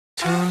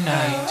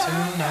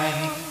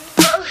tonight.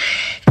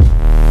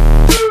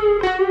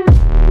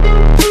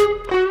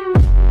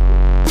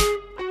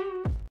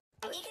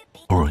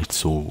 Alright,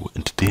 so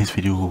in today's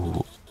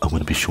video I'm going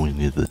to be showing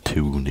you the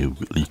two new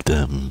leaked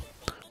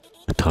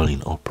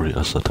Italian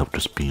operators that have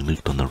just been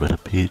leaked on the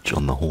Reddit page,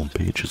 on the home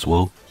page as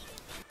well.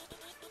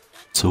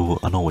 So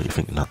I know what you're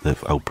thinking, that the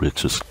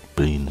outbreak's just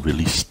been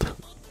released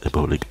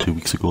about like 2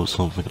 weeks ago or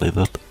something like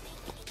that.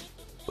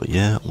 But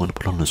yeah, I'm going to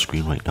put on the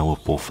screen right now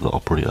of both of the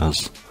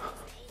operators.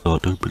 So I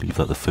do believe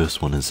that the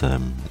first one is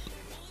a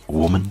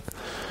woman,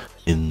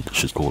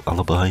 she's called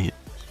Alibi.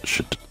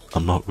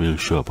 I'm not really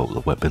sure about the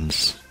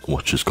weapons,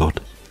 what she's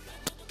got.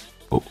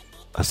 But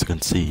as you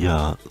can see,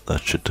 yeah,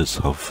 that she does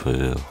have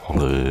a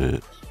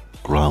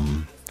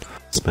hologram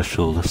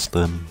specialist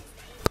that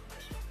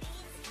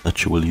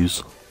she will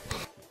use.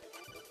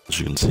 As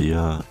you can see,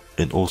 yeah,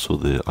 and also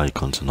the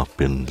icons have not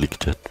been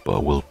leaked yet, but I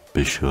will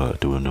be sure to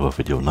do another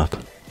video on that.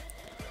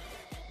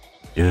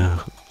 Yeah,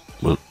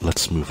 well,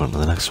 let's move on to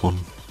the next one.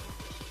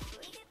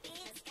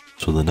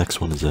 So the next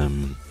one is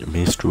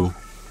Maestro.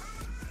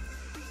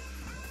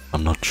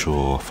 I'm not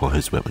sure for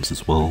his weapons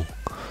as well.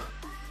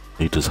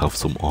 He does have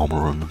some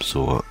armor on him,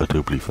 so I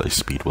do believe that his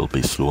speed will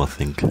be slow, I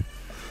think.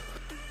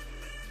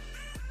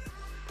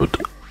 But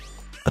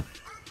I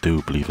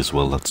do believe as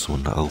well that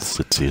someone else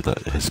did say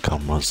that his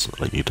cameras,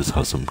 like he does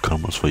have some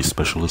cameras for his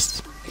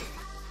specialists,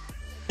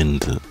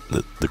 and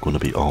they're going to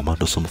be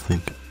armored or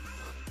something.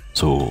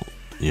 So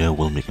yeah,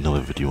 we'll make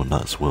another video on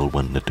that as well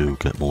when they do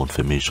get more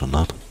information on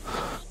that.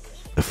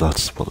 If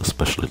that's what the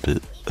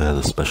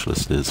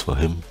specialist is for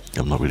him,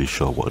 I'm not really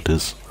sure what it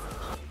is.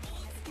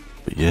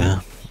 But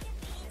yeah,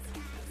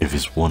 if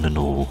you want to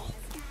know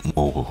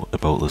more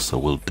about this, I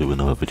will do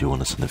another video on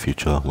this in the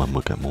future when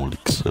we get more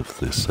leaks of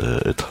this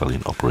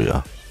Italian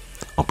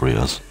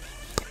operators.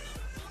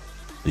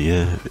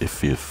 Yeah,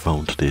 if you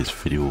found today's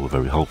video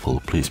very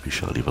helpful, please be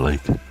sure to leave a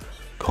like,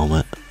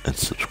 comment and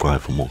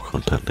subscribe for more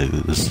content like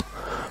this.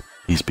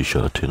 Please be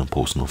sure to turn on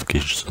post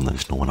notifications so that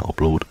you know when I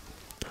upload.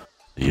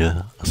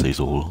 Yeah, I'll see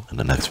you all in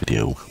the next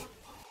video.